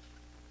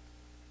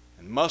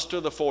and muster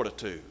the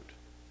fortitude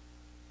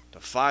to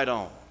fight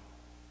on,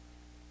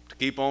 to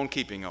keep on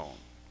keeping on.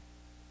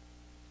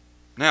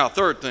 Now,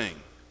 third thing,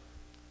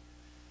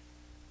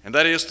 and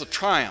that is the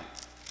triumph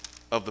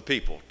of the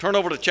people. Turn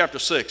over to chapter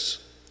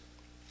 6.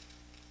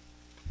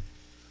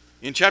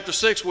 In chapter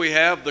 6, we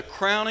have the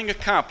crowning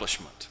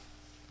accomplishment.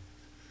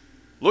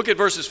 Look at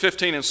verses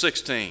 15 and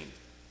 16.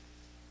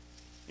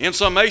 In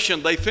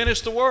summation, they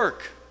finished the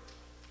work.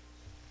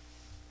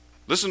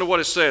 Listen to what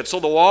it said. So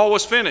the wall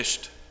was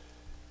finished.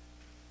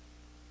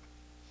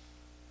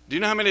 Do you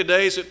know how many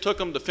days it took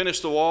them to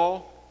finish the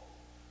wall?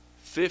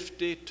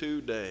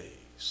 52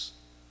 days.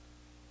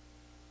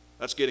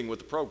 That's getting with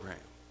the program.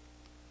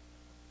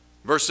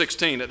 Verse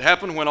 16, it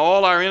happened when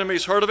all our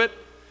enemies heard of it,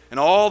 and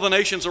all the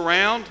nations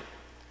around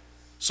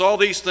saw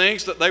these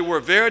things, that they were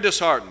very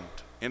disheartened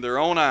in their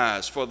own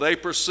eyes, for they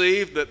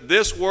perceived that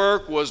this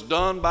work was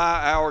done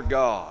by our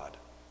God.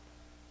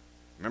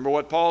 Remember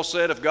what Paul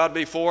said, if God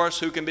be for us,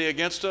 who can be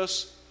against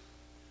us?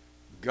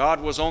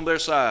 God was on their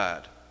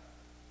side.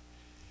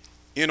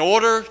 In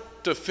order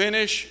to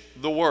finish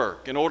the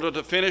work, in order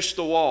to finish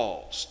the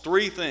walls,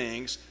 three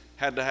things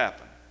had to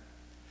happen.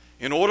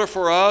 In order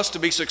for us to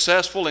be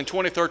successful in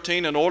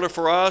 2013, in order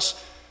for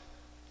us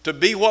to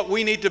be what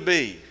we need to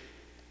be,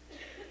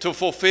 to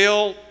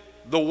fulfill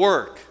the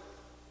work,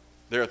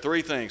 there are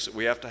three things that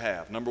we have to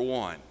have. Number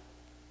one,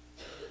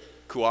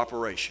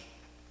 cooperation.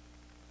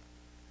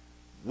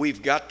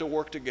 We've got to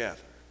work together.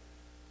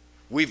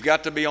 We've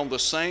got to be on the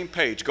same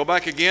page. Go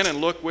back again and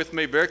look with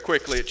me very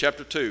quickly at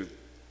chapter 2.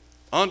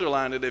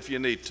 Underline it if you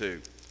need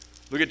to.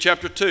 Look at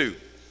chapter 2,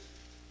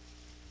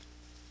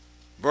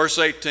 verse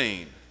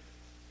 18.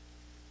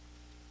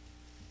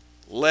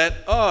 Let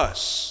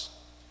us,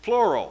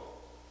 plural,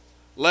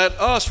 let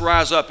us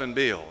rise up and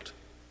build.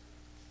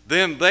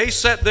 Then they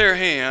set their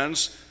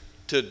hands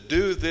to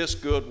do this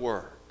good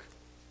work.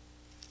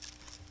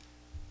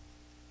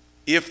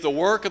 If the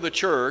work of the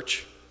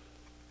church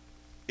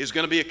is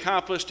going to be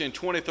accomplished in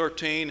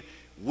 2013,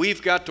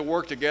 we've got to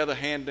work together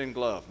hand in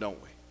glove,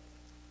 don't we?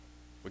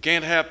 We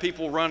can't have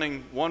people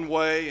running one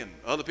way and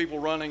other people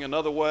running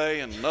another way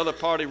and another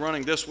party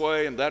running this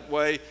way and that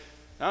way.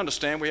 I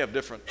understand we have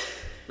different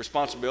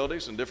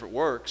responsibilities and different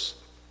works,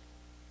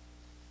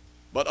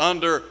 but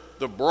under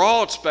the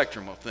broad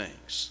spectrum of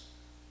things,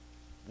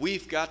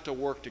 we've got to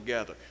work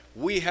together.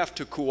 We have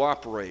to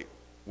cooperate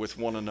with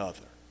one another.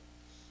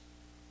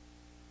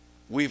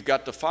 We've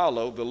got to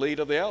follow the lead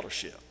of the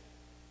eldership.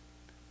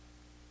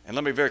 And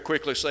let me very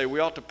quickly say, we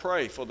ought to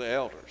pray for the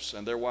elders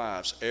and their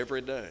wives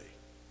every day.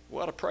 We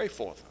ought to pray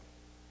for them.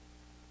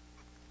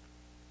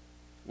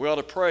 We ought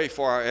to pray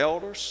for our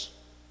elders,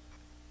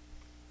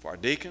 for our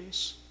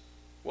deacons.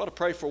 We ought to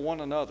pray for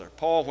one another.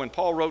 When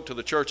Paul wrote to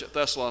the church at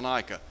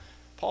Thessalonica,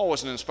 Paul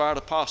was an inspired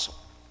apostle.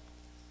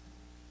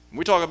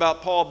 We talk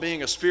about Paul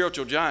being a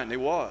spiritual giant, and he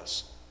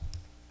was.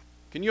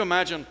 Can you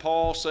imagine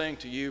Paul saying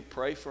to you,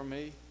 pray for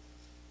me?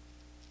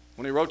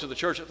 When he wrote to the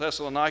church at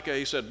Thessalonica,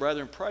 he said,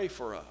 brethren, pray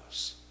for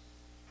us.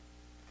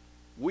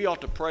 We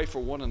ought to pray for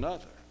one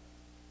another.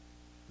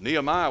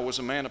 Nehemiah was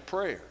a man of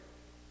prayer.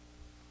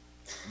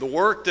 The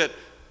work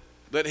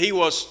that he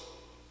was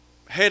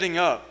heading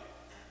up,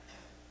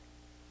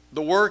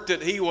 the work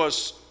that he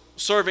was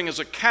serving as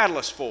a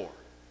catalyst for,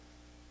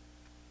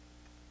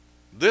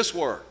 this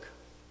work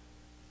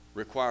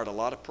required a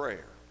lot of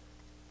prayer,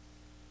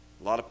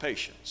 a lot of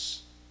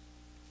patience,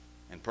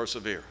 and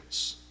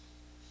perseverance.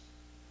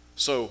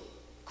 So,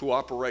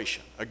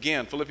 cooperation.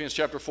 Again, Philippians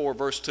chapter 4,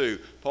 verse 2,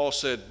 Paul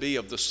said, be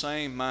of the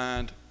same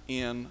mind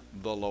in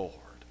the Lord.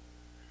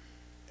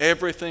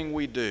 Everything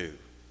we do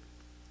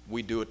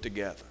it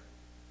together.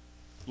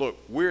 Look,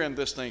 we're in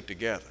this thing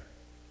together.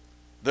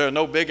 There are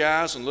no big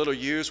I's and little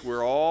U's.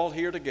 We're all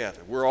here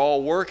together. We're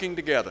all working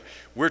together.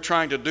 We're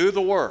trying to do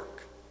the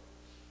work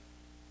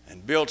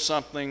and build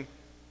something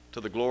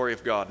to the glory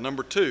of God.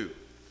 Number two,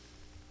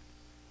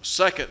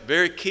 second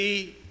very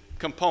key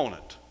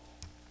component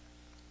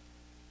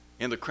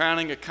in the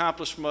crowning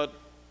accomplishment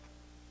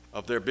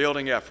of their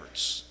building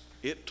efforts,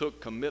 it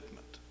took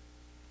commitment.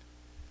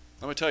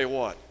 Let me tell you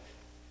what,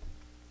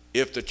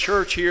 if the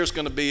church here is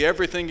going to be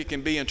everything it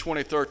can be in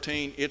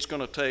 2013, it's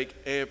going to take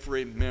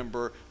every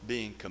member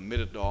being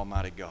committed to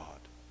Almighty God.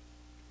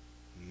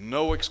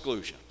 No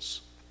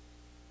exclusions.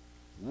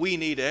 We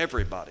need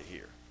everybody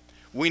here.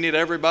 We need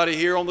everybody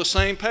here on the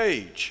same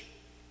page.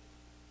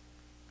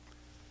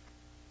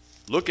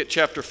 Look at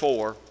chapter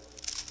 4,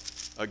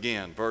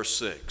 again, verse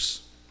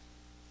 6.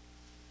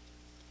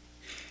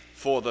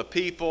 For the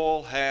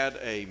people had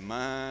a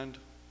mind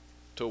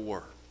to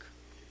work.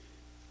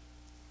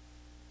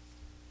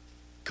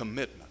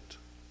 Commitment.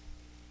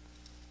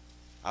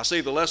 I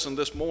see the lesson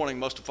this morning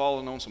must have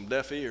fallen on some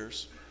deaf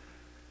ears.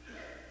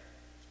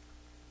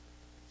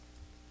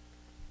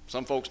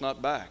 Some folks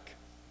not back.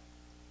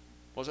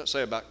 What does that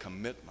say about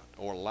commitment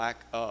or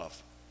lack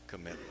of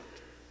commitment?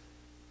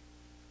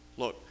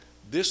 Look,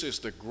 this is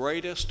the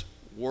greatest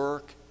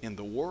work in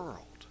the world.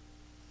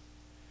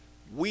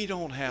 We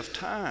don't have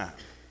time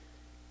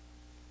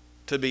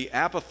to be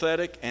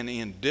apathetic and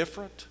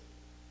indifferent.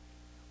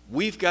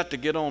 We've got to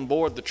get on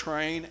board the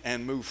train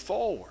and move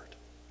forward.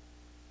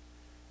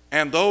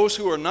 And those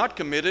who are not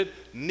committed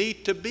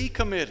need to be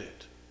committed.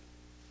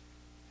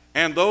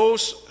 And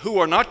those who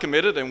are not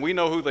committed, and we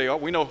know who they are,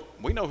 we know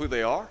who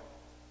they are.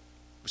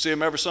 We see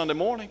them every Sunday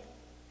morning.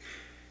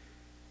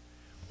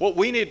 What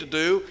we need to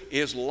do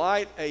is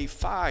light a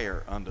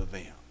fire under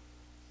them.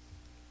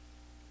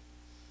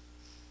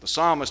 The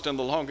psalmist in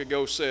the long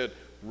ago said,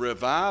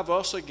 "Revive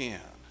us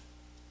again."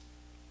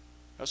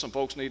 There's some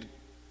folks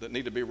that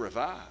need to be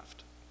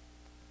revived.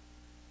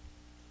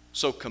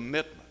 So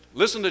commitment.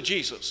 Listen to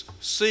Jesus.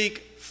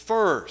 Seek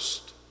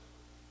first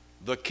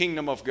the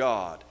kingdom of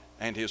God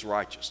and his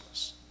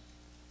righteousness.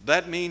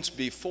 That means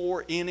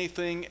before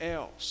anything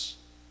else.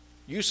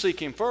 You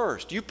seek him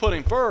first. You put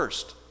him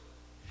first.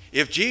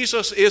 If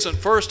Jesus isn't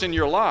first in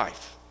your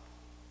life,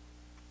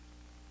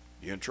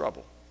 you're in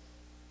trouble.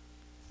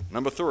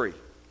 Number 3,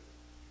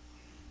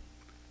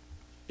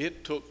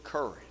 it took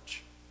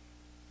courage.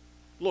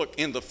 Look,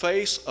 in the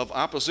face of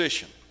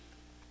opposition,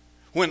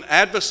 when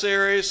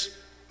adversaries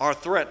are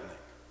threatening,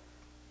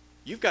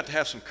 you've got to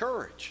have some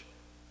courage.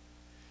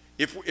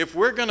 If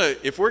we're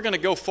gonna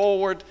go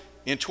forward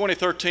in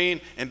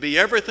 2013 and be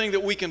everything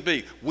that we can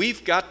be,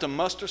 we've got to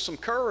muster some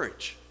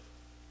courage.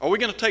 Are we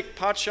going to take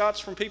pot shots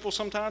from people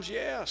sometimes?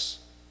 Yes.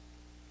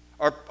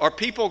 Are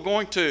people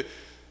going to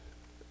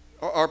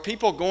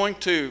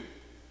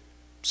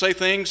say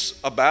things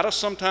about us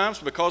sometimes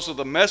because of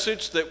the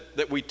message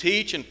that we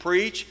teach and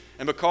preach,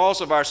 and because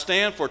of our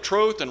stand for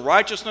truth and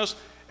righteousness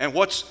and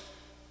what's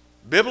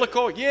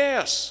biblical?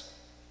 Yes.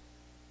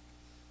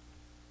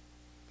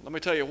 Let me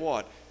tell you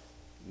what,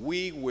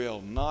 we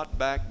will not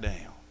back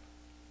down.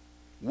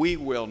 We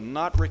will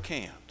not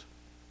recant.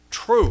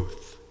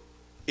 Truth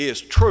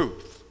is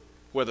truth,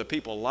 whether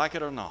people like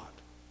it or not.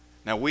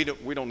 Now, we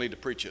don't need to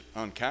preach it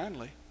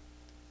unkindly.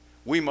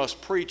 We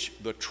must preach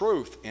the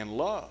truth in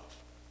love.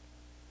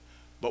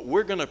 But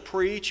we're going to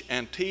preach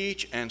and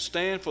teach and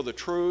stand for the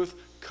truth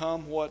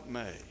come what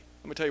may.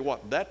 Let me tell you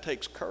what, that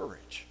takes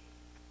courage.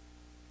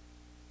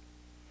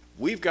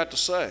 We've got to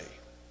say,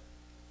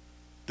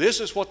 this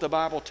is what the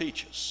Bible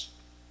teaches.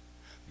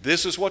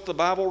 This is what the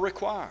Bible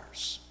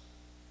requires.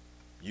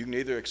 You can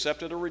either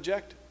accept it or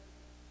reject it.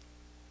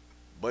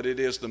 But it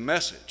is the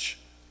message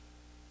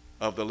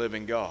of the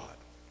living God.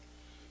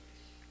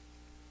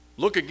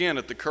 Look again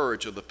at the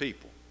courage of the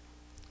people.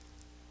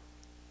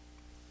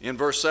 In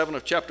verse 7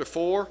 of chapter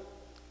 4,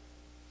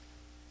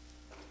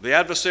 the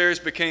adversaries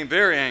became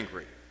very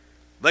angry.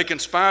 They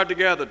conspired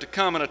together to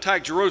come and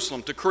attack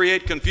Jerusalem to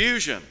create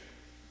confusion.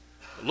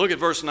 Look at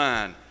verse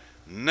 9.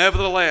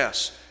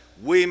 Nevertheless,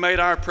 we made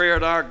our prayer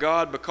to our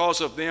God. Because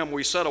of them,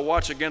 we set a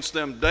watch against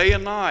them day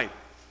and night.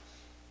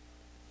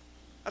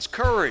 That's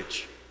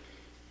courage.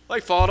 They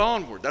fought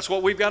onward. That's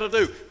what we've got to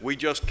do. We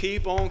just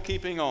keep on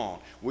keeping on.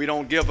 We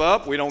don't give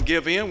up. We don't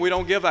give in. We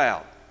don't give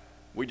out.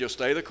 We just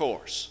stay the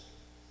course.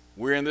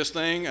 We're in this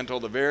thing until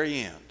the very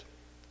end.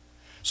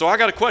 So I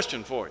got a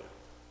question for you.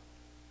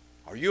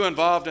 Are you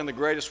involved in the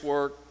greatest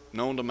work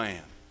known to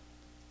man?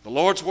 The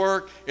Lord's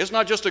work is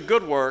not just a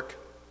good work.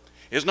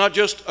 It's not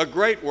just a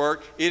great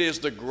work. It is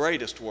the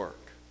greatest work.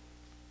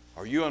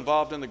 Are you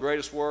involved in the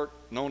greatest work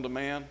known to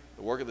man,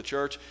 the work of the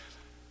church?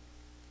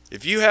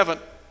 If you haven't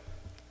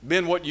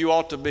been what you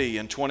ought to be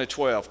in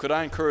 2012, could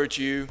I encourage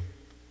you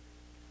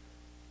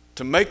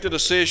to make the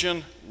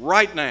decision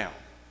right now?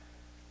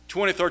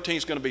 2013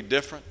 is going to be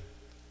different.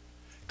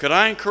 Could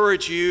I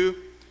encourage you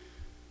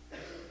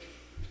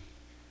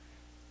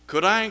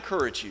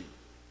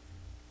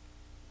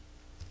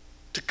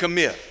to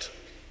commit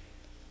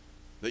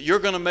that you're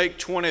going to make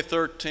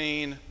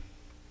 2013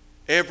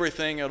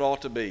 everything it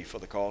ought to be for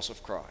the cause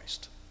of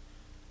Christ?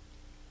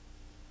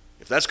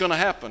 If that's going to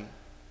happen,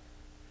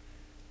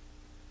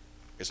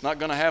 it's not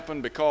going to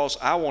happen because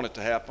I want it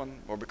to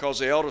happen, or because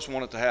the elders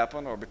want it to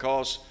happen, or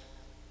because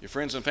your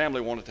friends and family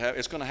want it to happen.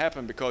 It's going to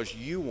happen because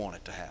you want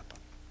it to happen.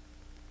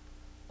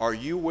 Are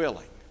you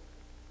willing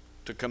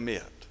to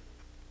commit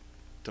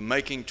to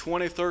making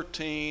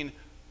 2013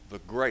 the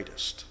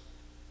greatest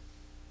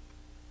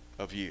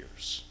of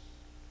years?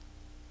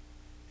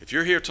 If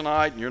you're here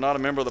tonight and you're not a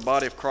member of the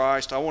body of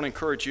Christ, I want to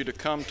encourage you to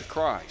come to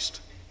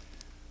Christ.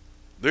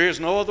 There is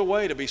no other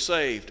way to be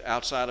saved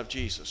outside of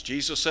Jesus.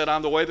 Jesus said,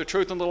 I'm the way, the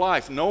truth, and the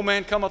life. No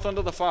man cometh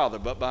unto the Father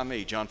but by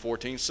me, John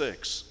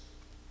 14:6.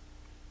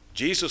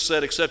 Jesus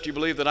said, except you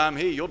believe that I'm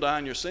He, you'll die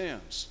in your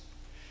sins.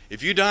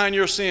 If you die in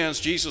your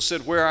sins, Jesus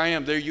said, where I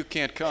am, there you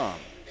can't come.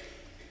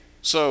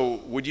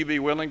 So would you be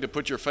willing to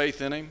put your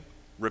faith in Him,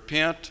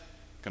 repent,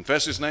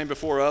 confess His name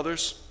before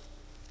others?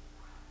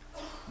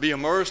 be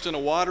immersed in a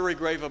watery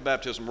grave of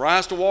baptism,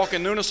 rise to walk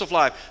in newness of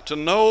life, to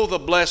know the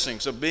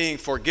blessings of being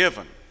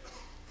forgiven,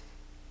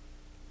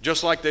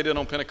 just like they did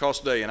on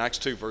Pentecost Day in Acts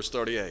 2, verse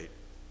 38.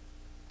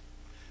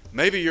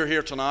 Maybe you're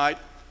here tonight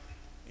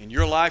and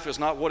your life is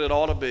not what it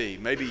ought to be.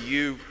 Maybe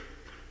you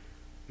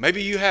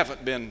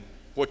haven't been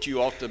what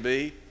you ought to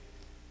be.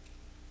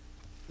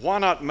 Why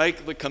not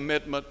make the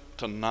commitment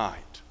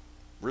tonight?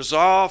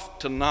 Resolve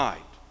tonight.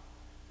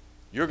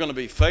 You're going to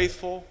be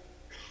faithful.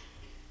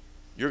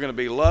 You're going to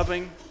be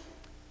loving.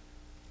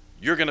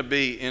 You're going to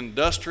be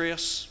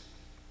industrious.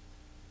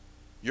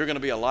 You're going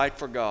to be a light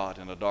for God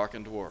in a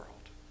darkened world.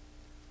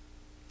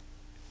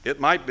 It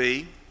might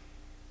be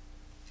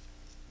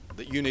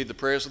that you need the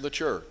prayers of the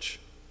church.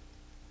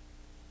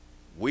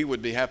 We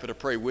would be happy to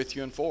pray with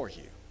you and for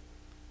you.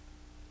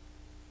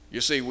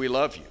 You see, we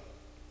love you,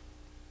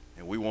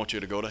 and we want you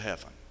to go to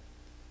heaven.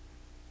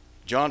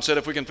 John said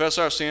if we confess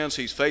our sins,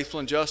 He's faithful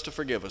and just to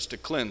forgive us, to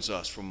cleanse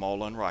us from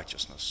all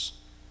unrighteousness.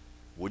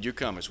 Would you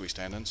come as we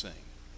stand and sing?